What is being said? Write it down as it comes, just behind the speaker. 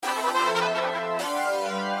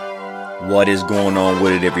What is going on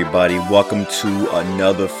with it, everybody? Welcome to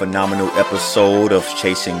another phenomenal episode of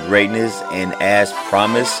Chasing Greatness. And as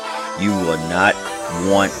promised, you will not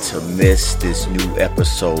want to miss this new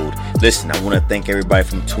episode. Listen, I want to thank everybody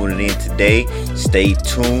for tuning in today. Stay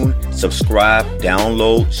tuned, subscribe,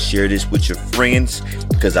 download, share this with your friends,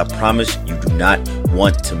 because I promise you do not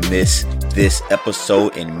want to miss this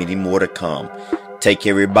episode and many more to come. Take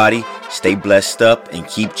care, everybody. Stay blessed up and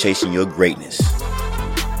keep chasing your greatness.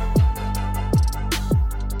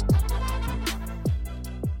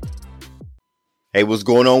 Hey, what's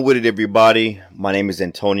going on with it, everybody? My name is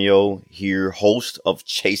Antonio here, host of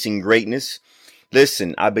Chasing Greatness.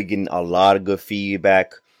 Listen, I've been getting a lot of good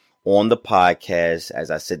feedback on the podcast,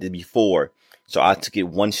 as I said it before. So I took it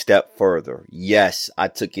one step further. Yes, I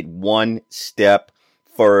took it one step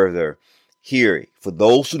further. Here, for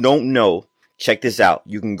those who don't know, check this out.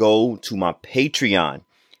 You can go to my Patreon,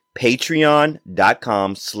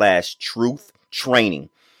 patreon.com/truth training.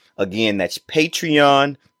 Again, that's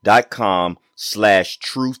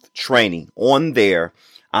patreon.com/truth training. On there,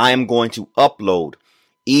 I am going to upload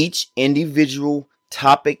each individual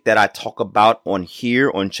topic that I talk about on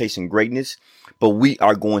here on Chasing Greatness, but we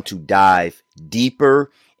are going to dive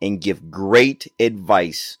deeper and give great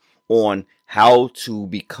advice on how to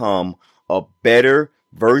become a better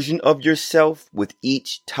version of yourself with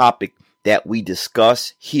each topic that we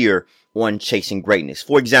discuss here on Chasing Greatness.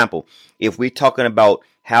 For example, if we're talking about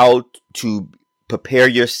how to prepare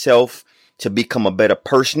yourself to become a better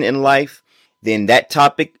person in life, then that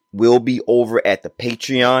topic will be over at the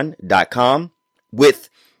patreon.com with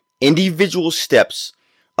individual steps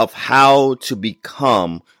of how to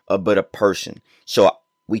become a better person. So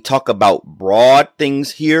we talk about broad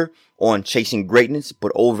things here on Chasing Greatness,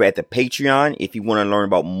 but over at the Patreon, if you want to learn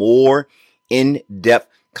about more in-depth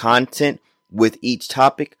content with each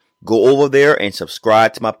topic, go over there and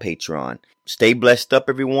subscribe to my Patreon. Stay blessed up,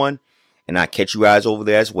 everyone, and I'll catch you guys over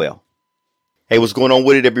there as well. Hey, what's going on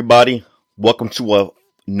with it, everybody? Welcome to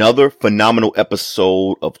another phenomenal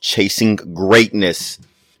episode of Chasing Greatness.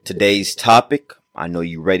 Today's topic, I know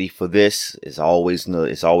you're ready for this. It's always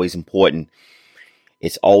important.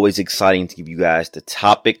 It's always exciting to give you guys the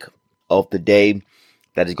topic of the day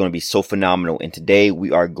that is going to be so phenomenal. And today we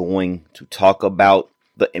are going to talk about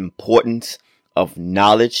the importance of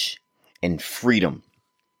knowledge and freedom.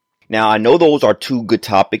 Now, I know those are two good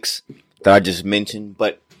topics that I just mentioned,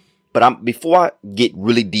 but before I get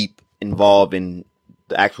really deep involved in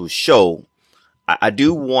the actual show, I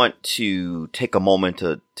do want to take a moment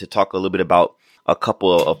to talk a little bit about a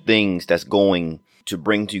couple of things that's going to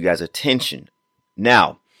bring to you guys' attention.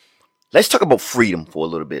 Now, let's talk about freedom for a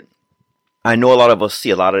little bit. I know a lot of us see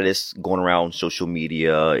a lot of this going around social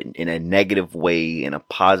media in a negative way, in a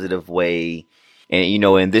positive way.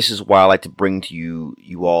 And this is why I like to bring to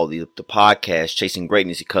you all the podcast Chasing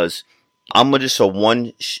Greatness, because I'm just a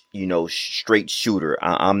one, straight shooter.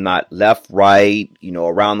 I'm not left, right,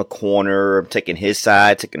 around the corner. I'm taking his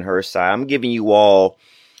side, taking her side. I'm giving you all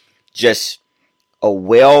just a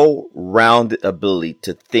well-rounded ability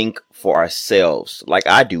to think for ourselves like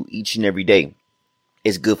I do each and every day.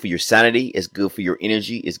 It's good for your sanity. It's good for your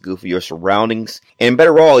energy. It's good for your surroundings. And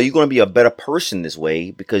better all, you're going to be a better person this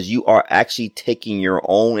way because you are actually taking your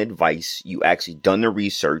own advice. You actually done the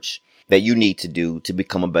research that you need to do to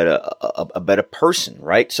become a better person,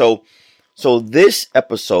 right? So this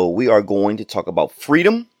episode, we are going to talk about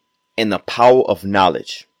freedom and the power of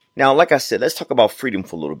knowledge. Now, like I said, let's talk about freedom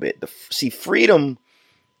for a little bit. Freedom,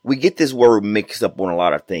 we get this word mixed up on a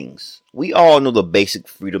lot of things. We all know the basic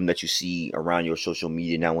freedom that you see around your social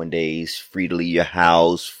media nowadays. Free to leave your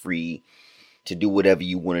house, free to do whatever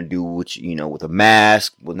you want to do, with a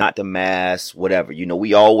mask, with not the mask, whatever.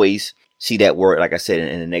 We always see that word, like I said,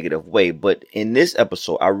 in a negative way. But in this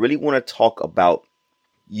episode, I really want to talk about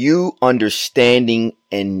you understanding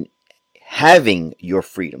and having your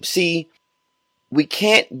freedom. See, we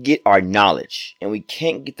can't get our knowledge, and we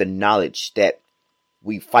can't get the knowledge that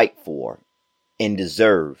we fight for and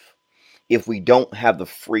deserve if we don't have the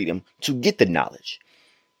freedom to get the knowledge.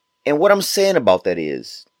 And what I'm saying about that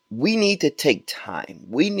is we need to take time.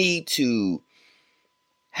 We need to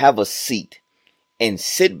have a seat and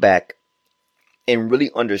sit back and really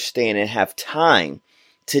understand and have time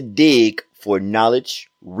to dig for knowledge,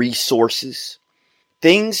 resources,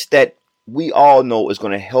 things that we all know is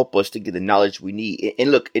going to help us to get the knowledge we need. And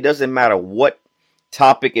look, it doesn't matter what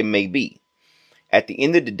topic it may be. At the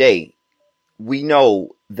end of the day, we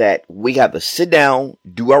know that we have to sit down,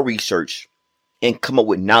 do our research, and come up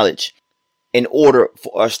with knowledge in order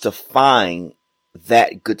for us to find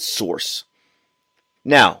that good source.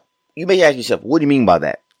 Now, you may ask yourself, what do you mean by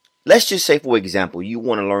that? let's just say, for example, you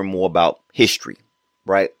want to learn more about history,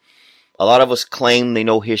 right? A lot of us claim they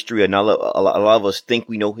know history. A lot of us think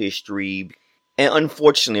we know history. And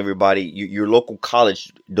unfortunately, everybody, your local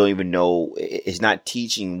college don't even know, is not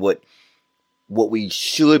teaching what we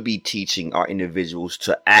should be teaching our individuals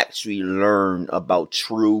to actually learn about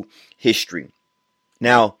true history.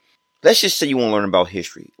 Now, let's just say you want to learn about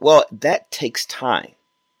history. Well, that takes time.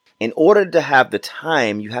 In order to have the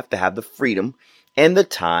time, you have to have the freedom and the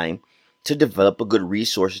time to develop a good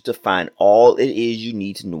resources to find all it is you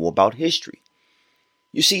need to know about history.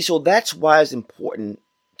 You see, so that's why it's important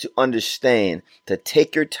to understand, to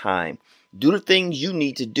take your time, do the things you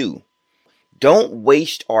need to do. Don't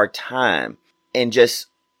waste our time and just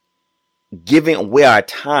giving away our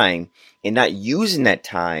time and not using that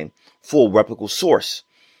time for a reputable source.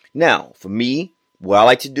 Now, for me, what I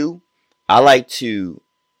like to do, I like to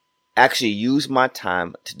actually use my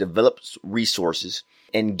time to develop resources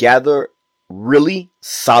and gather really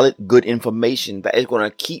solid, good information that is going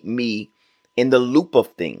to keep me in the loop of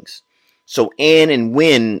things. So, and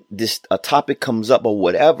when a topic comes up or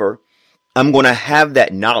whatever, I'm going to have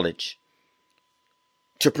that knowledge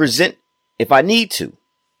to present if I need to.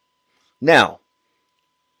 Now,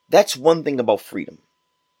 that's one thing about freedom.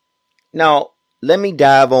 Now, let me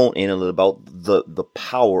dive on in a little about the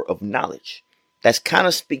power of knowledge. That's kind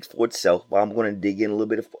of speaks for itself, but I'm going to dig in a little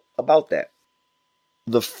bit about that.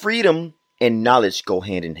 The freedom and knowledge go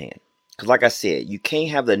hand in hand. Because like I said, you can't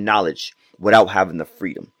have the knowledge without having the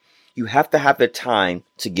freedom. You have to have the time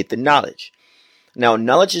to get the knowledge. Now,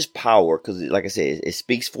 knowledge is power because, like I said, it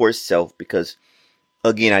speaks for itself because,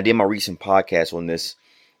 again, I did my recent podcast on this.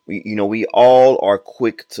 We all are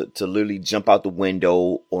quick to literally jump out the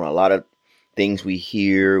window on a lot of things we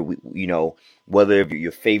hear. Whether you're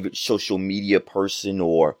your favorite social media person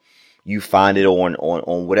or you find it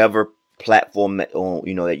on whatever platform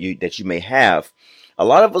that you may have. A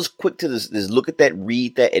lot of us quick to this look at that,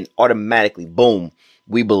 read that, and automatically, boom,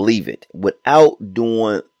 we believe it without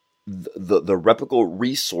doing the replicable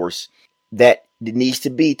resource that it needs to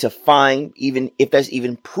be to find even if that's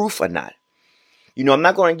even proof or not. I'm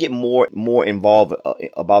not going to get more involved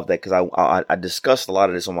about that because I discussed a lot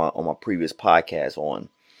of this on my previous podcast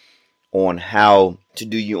on how to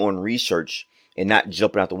do your own research and not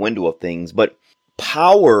jumping out the window of things. But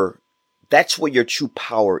power, that's where your true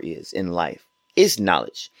power is in life, is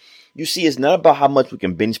knowledge. You see, it's not about how much we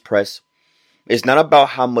can bench press. It's not about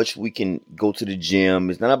how much we can go to the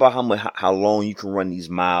gym. It's not about how long you can run these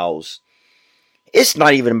miles. It's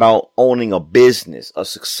not even about owning a business, a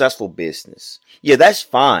successful business. Yeah, that's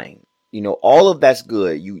fine. All of that's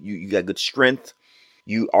good. You got good strength.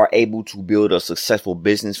 You are able to build a successful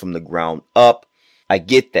business from the ground up. I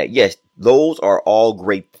get that. Yes, those are all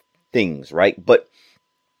great things, right? But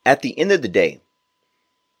at the end of the day,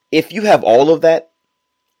 if you have all of that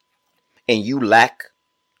and you lack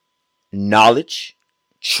knowledge,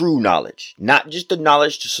 true knowledge, not just the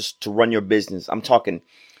knowledge to run your business, I'm talking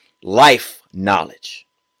life knowledge,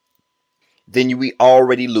 then you be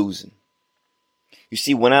already losing. You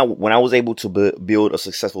see, when I was able to build a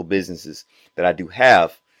successful businesses that I do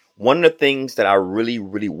have, one of the things that I really,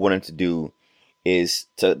 really wanted to do is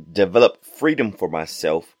to develop freedom for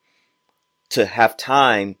myself, to have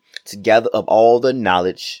time to gather up all the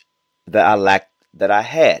knowledge that I lacked, that I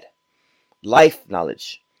had. Life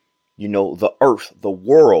knowledge, the earth, the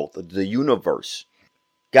world, the universe.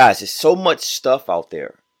 Guys, there's so much stuff out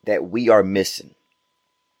there that we are missing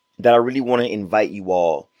that I really want to invite you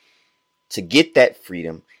all to get that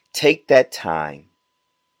freedom, take that time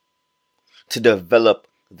to develop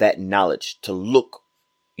that knowledge, to look,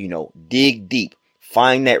 dig deep,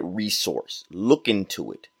 find that resource, look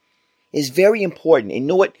into it. It's very important. And you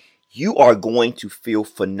know what? You are going to feel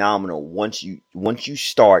phenomenal once you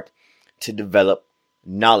start to develop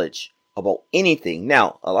knowledge about anything.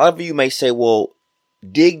 Now, a lot of you may say, well,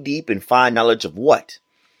 dig deep and find knowledge of what?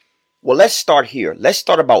 Well, let's start here. Let's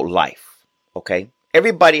start about life. Okay.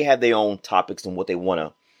 Everybody have their own topics and what they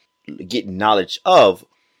want to get knowledge of.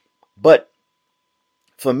 But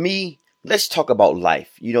for me, let's talk about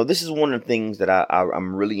life. This is one of the things that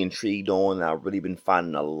I'm really intrigued on. And I've really been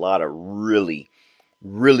finding a lot of really,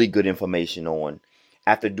 really good information on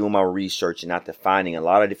after doing my research and after finding a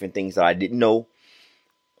lot of different things that I didn't know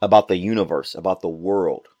about the universe, about the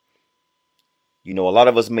world. A lot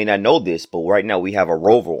of us may not know this, but right now we have a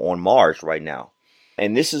rover on Mars right now.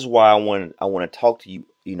 And this is why I want to talk to you,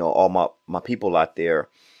 all my people out there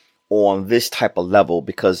on this type of level,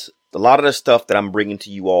 because a lot of the stuff that I'm bringing to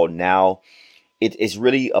you all now, it's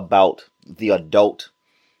really about the adult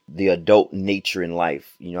the adult nature in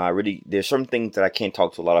life. There's some things that I can't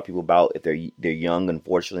talk to a lot of people about if they're young,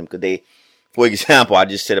 unfortunately, because for example, I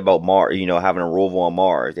just said about Mars, having a rover on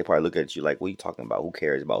Mars. They probably look at you like, what are you talking about? Who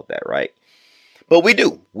cares about that, right? But we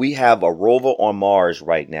do. We have a rover on Mars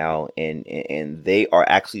right now, and they are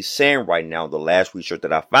actually saying right now, the last research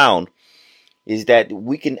that I found is that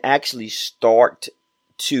we can actually start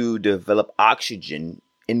to develop oxygen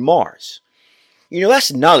in Mars.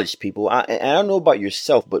 That's knowledge, people. I don't know about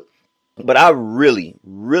yourself, but I really,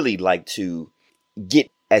 really like to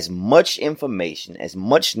get as much information, as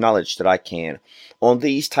much knowledge that I can on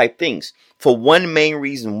these type things. For one main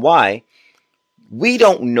reason why, we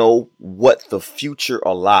don't know what the future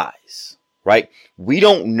lies, right? We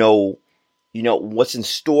don't know, what's in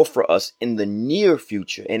store for us in the near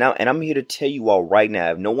future. And I'm here to tell you all right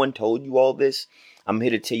now. If no one told you all this, I'm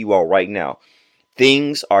here to tell you all right now.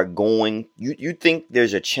 Things are going, you think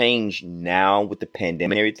there's a change now with the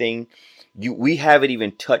pandemic and everything. We haven't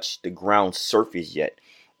even touched the ground surface yet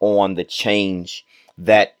on the change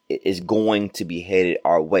that is going to be headed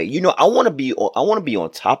our way. I want to be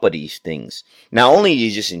on top of these things. Not only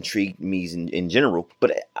is it just intrigued me in general,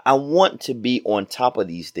 but I want to be on top of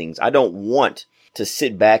these things. I don't want to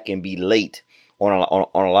sit back and be late on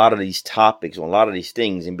a lot of these topics, on a lot of these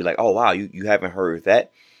things, and be like, oh wow, you haven't heard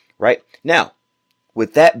that, right? Now,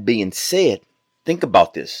 with that being said, think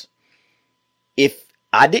about this. If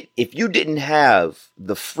you didn't have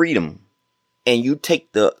the freedom and you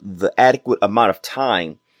take the adequate amount of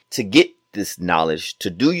time to get this knowledge, to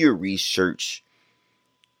do your research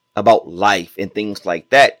about life and things like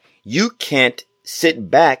that, you can't sit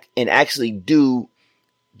back and actually do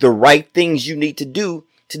the right things you need to do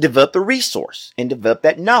to develop the resource and develop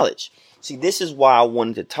that knowledge. See, this is why I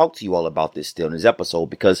wanted to talk to you all about this still in this episode,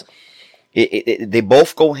 because they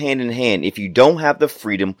both go hand in hand. If you don't have the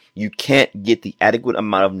freedom, you can't get the adequate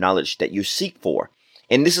amount of knowledge that you seek for.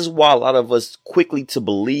 And this is why a lot of us quickly to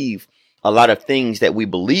believe a lot of things that we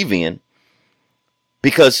believe in,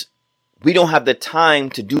 because we don't have the time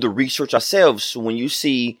to do the research ourselves. So when you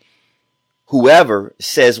see whoever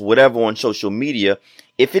says whatever on social media,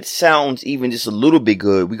 if it sounds even just a little bit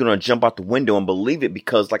good, we're going to jump out the window and believe it,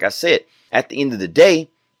 because like I said, at the end of the day,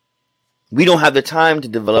 we don't have the time to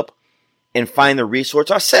develop and find the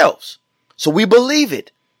resource ourselves. So we believe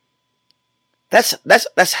it.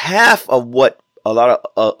 That's half of what a lot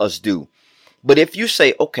of us do. But if you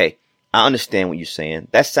say, okay, I understand what you're saying,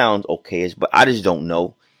 that sounds okay, but I just don't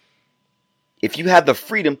know. If you have the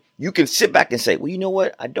freedom, you can sit back and say, well, you know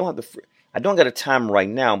what? I don't got the time right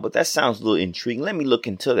now, but that sounds a little intriguing. Let me look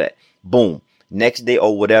into that. Boom. Next day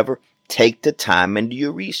or whatever, take the time and do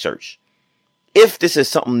your research. If this is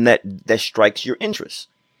something that strikes your interest.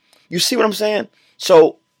 You see what I'm saying?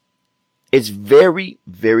 So it's very,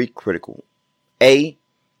 very critical. We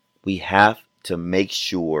have to make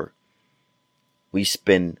sure we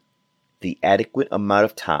spend the adequate amount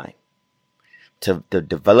of time to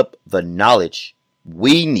develop the knowledge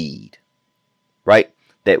we need, right?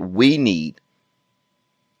 That we need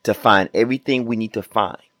to find everything we need to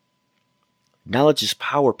find. Knowledge is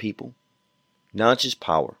power, people. Knowledge is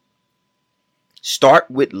power. Start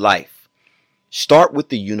with life. Start with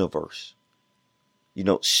the universe.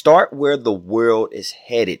 Start where the world is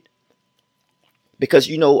headed. Because,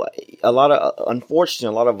 unfortunately, a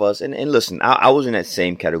lot of us, and listen, I was in that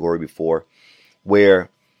same category before, where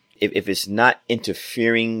if it's not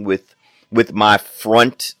interfering with my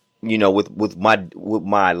front, with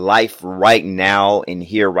my life right now and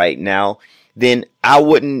here right now, then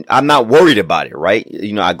I'm not worried about it, right?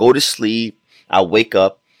 I go to sleep, I wake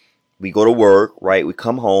up, we go to work, right? We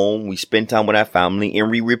come home, we spend time with our family,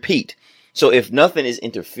 and we repeat. So if nothing is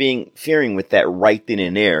interfering with that right then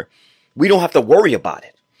and there, we don't have to worry about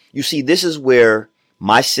it. You see, this is where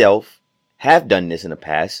myself have done this in the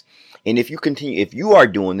past. And if you are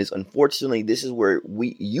doing this, unfortunately, this is where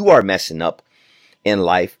you are messing up in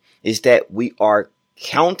life, is that we are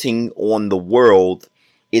counting on the world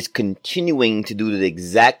is continuing to do the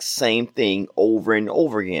exact same thing over and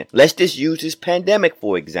over again. Let's just use this pandemic,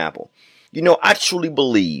 for example. I truly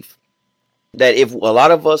believe that if a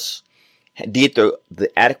lot of us did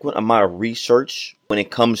the adequate amount of research when it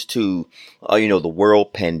comes to, the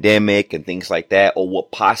world pandemic and things like that, or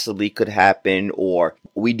what possibly could happen, or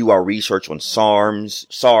we do our research on SARS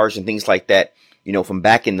and things like that, from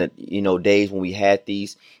back in the, days when we had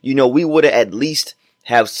these, we would at least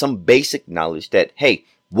have some basic knowledge that, hey,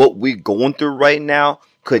 what we're going through right now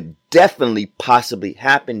could definitely possibly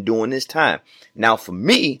happen during this time. Now, for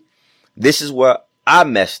me, this is where I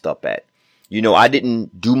messed up at. I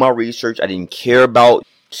didn't do my research. I didn't care about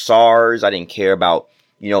SARS. I didn't care about,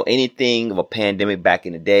 anything of a pandemic back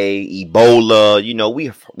in the day, Ebola,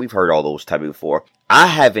 we've heard all those type before. I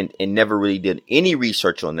haven't and never really did any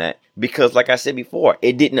research on that because, like I said before,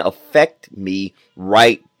 it didn't affect me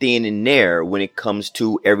right then and there when it comes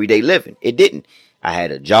to everyday living. It didn't. I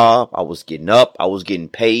had a job. I was getting up. I was getting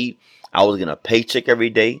paid. I was getting a paycheck every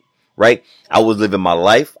day, right? I was living my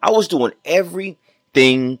life. I was doing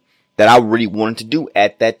everything that I really wanted to do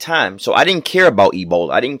at that time. So I didn't care about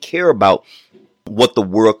Ebola. I didn't care about what the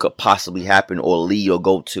world could possibly happen or lead or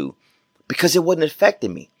go to because it wasn't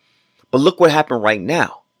affecting me. But look what happened right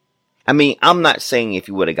now. I mean, I'm not saying if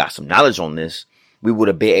you would have got some knowledge on this, we would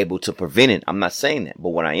have been able to prevent it. I'm not saying that. But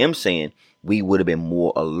what I am saying, we would have been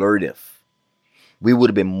more alertive. We would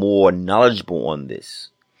have been more knowledgeable on this.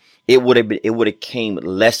 It would have came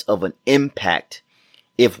less of an impact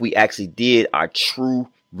if we actually did our true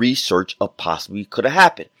research of possibly could have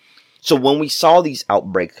happened. So when we saw these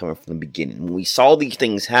outbreaks coming from the beginning, when we saw these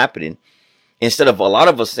things happening, instead of a lot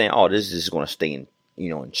of us saying, "Oh, this is going to stay in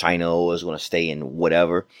China or it's going to stay in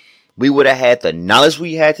whatever," we would have had the knowledge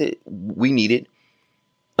we needed.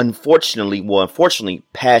 Unfortunately,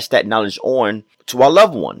 pass that knowledge on to our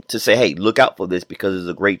loved one to say, "Hey, look out for this because there's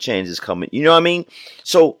a great change is coming." You know what I mean?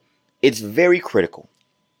 So it's very critical.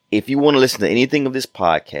 If you want to listen to anything of this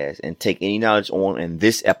podcast and take any knowledge on in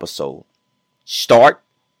this episode, start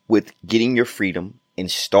with getting your freedom and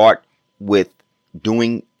start with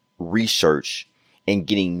doing research and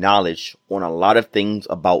getting knowledge on a lot of things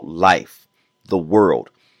about life, the world.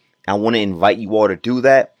 I want to invite you all to do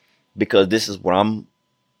that because this is what I'm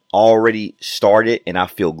already started and I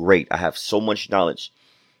feel great. I have so much knowledge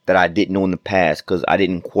that I didn't know in the past because I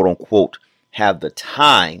didn't quote unquote have the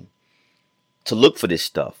time to look for this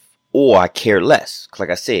stuff, or I care less.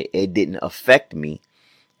 Like I said, it didn't affect me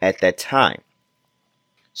at that time.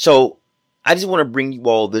 So I just want to bring you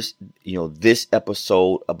all this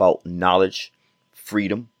episode about knowledge,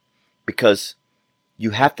 freedom, because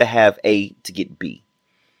you have to have A to get B.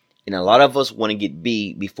 And a lot of us want to get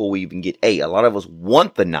B before we even get A. A lot of us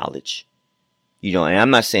want the knowledge, and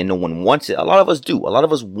I'm not saying no one wants it. A lot of us do. A lot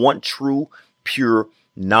of us want true, pure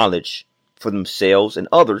knowledge for themselves and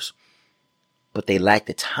others, but they lack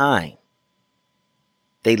the time.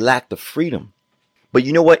 They lack the freedom. But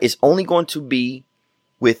you know what? It's only going to be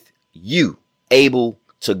with you able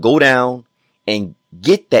to go down and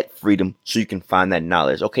get that freedom so you can find that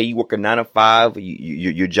knowledge. Okay, you work a 9 to 5,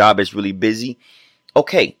 your job is really busy.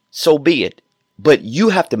 Okay, so be it. But you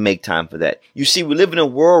have to make time for that. You see, we live in a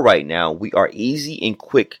world right now. We are easy and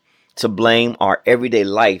quick to blame our everyday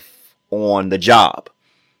life on the job.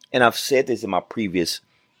 And I've said this in my previous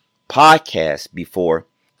podcast before.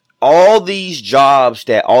 All these jobs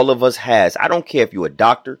that all of us has, I don't care if you're a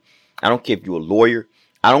doctor, I don't care if you're a lawyer,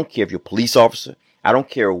 I don't care if you're a police officer, I don't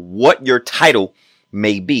care what your title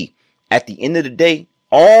may be. At the end of the day,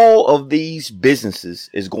 all of these businesses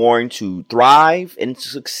is going to thrive and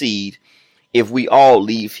succeed if we all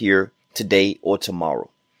leave here today or tomorrow.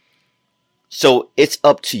 So it's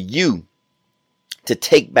up to you to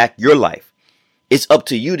take back your life. It's up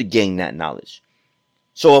to you to gain that knowledge.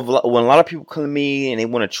 So when a lot of people come to me and they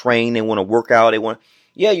want to train, they want to work out, I want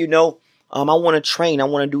to train, I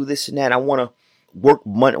want to do this and that, I want to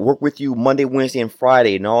work with you Monday, Wednesday, and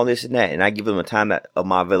Friday, and all this and that, and I give them a time of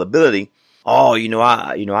my availability. Oh,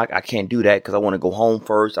 I can't do that because I want to go home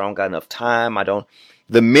first. I don't got enough time.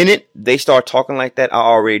 The minute they start talking like that, I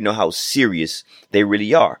already know how serious they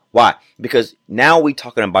really are. Why? Because now we're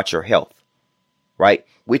talking about your health, right?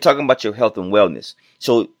 We're talking about your health and wellness.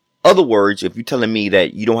 So, other words, if you're telling me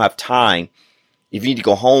that you don't have time, if you need to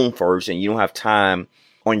go home first and you don't have time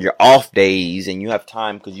on your off days and you have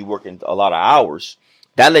time because you work in a lot of hours,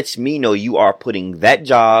 that lets me know you are putting that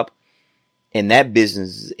job and that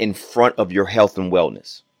business in front of your health and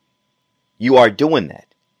wellness. You are doing that.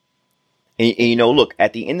 And look,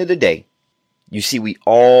 at the end of the day, you see, we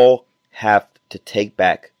all have to take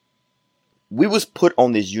back. We was put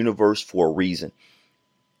on this universe for a reason.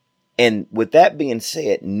 And with that being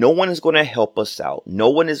said, no one is going to help us out. No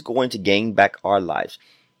one is going to gain back our lives.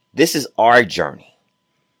 This is our journey.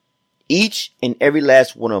 Each and every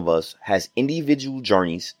last one of us has individual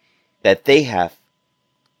journeys that they have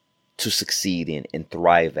to succeed in and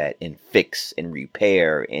thrive at and fix and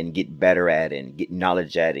repair and get better at and get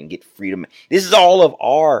knowledge at and get freedom. This is all of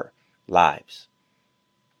our lives.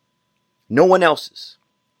 No one else's.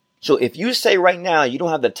 So if you say right now you don't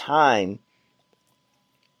have the time,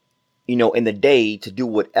 in the day to do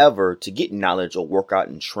whatever to get knowledge or work out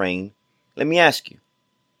and train, let me ask you,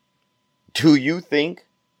 do you think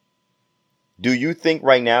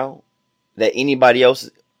right now that anybody else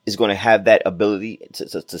is going to have that ability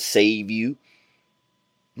to save you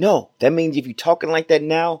No, that means if you're talking like that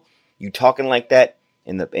now, you're talking like that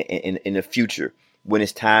in the future when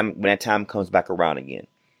that time comes back around again.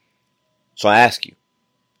 So I ask you,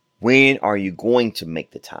 when are you going to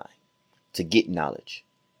make the time to get knowledge?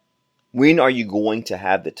 When are you going to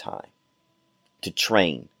have the time to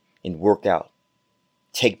train and work out,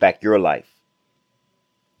 take back your life,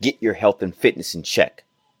 get your health and fitness in check?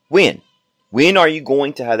 When? When are you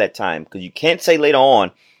going to have that time? Because you can't say later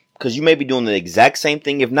on, because you may be doing the exact same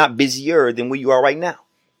thing, if not busier than where you are right now.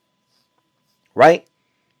 Right?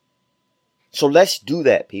 So let's do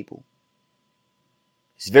that, people.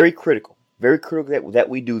 It's very critical that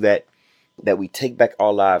we do that we take back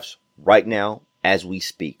our lives right now as we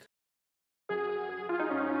speak.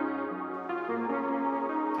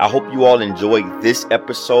 I hope you all enjoyed this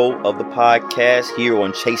episode of the podcast here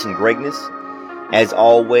on Chasing Greatness. As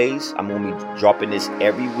always, I'm going to be dropping this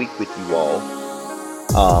every week with you all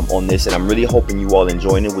on this, and I'm really hoping you all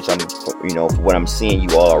enjoying it, which I'm, for what I'm seeing, you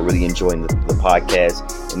all are really enjoying the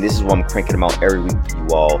podcast, and this is why I'm cranking them out every week for you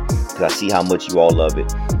all, because I see how much you all love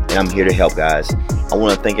it, and I'm here to help, guys. I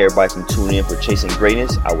want to thank everybody for tuning in for Chasing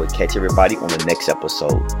Greatness. I will catch everybody on the next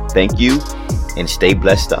episode. Thank you, and stay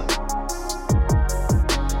blessed up.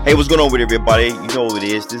 Hey, what's going on with everybody? You know who it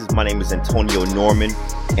is. My name is Antonio Norman,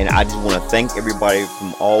 and I just want to thank everybody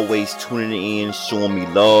from always tuning in, showing me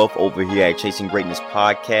love over here at Chasing Greatness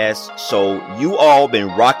Podcast. So you all been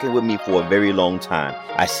rocking with me for a very long time.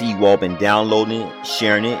 I see you all been downloading it,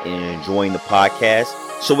 sharing it, and enjoying the podcast.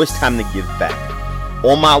 So it's time to give back.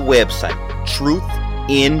 On my website,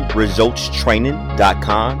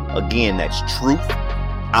 truthinresultstraining.com. Again, that's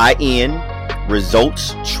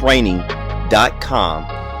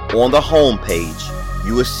truthinresultstraining.com. On the home page,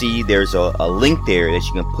 you will see there's a link there that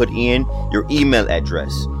you can put in your email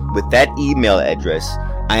address. With that email address,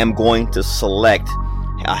 I am going to select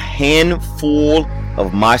a handful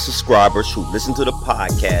of my subscribers who listen to the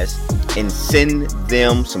podcast and send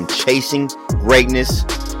them some Chasing Greatness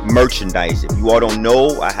merchandise. If you all don't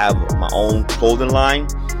know, I have my own clothing line,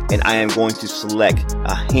 and I am going to select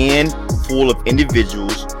a handful of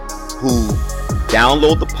individuals who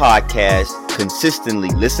download the podcast, consistently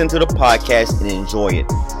listen to the podcast, and enjoy it.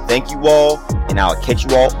 Thank you all, and I'll catch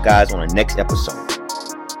you all guys on the next episode.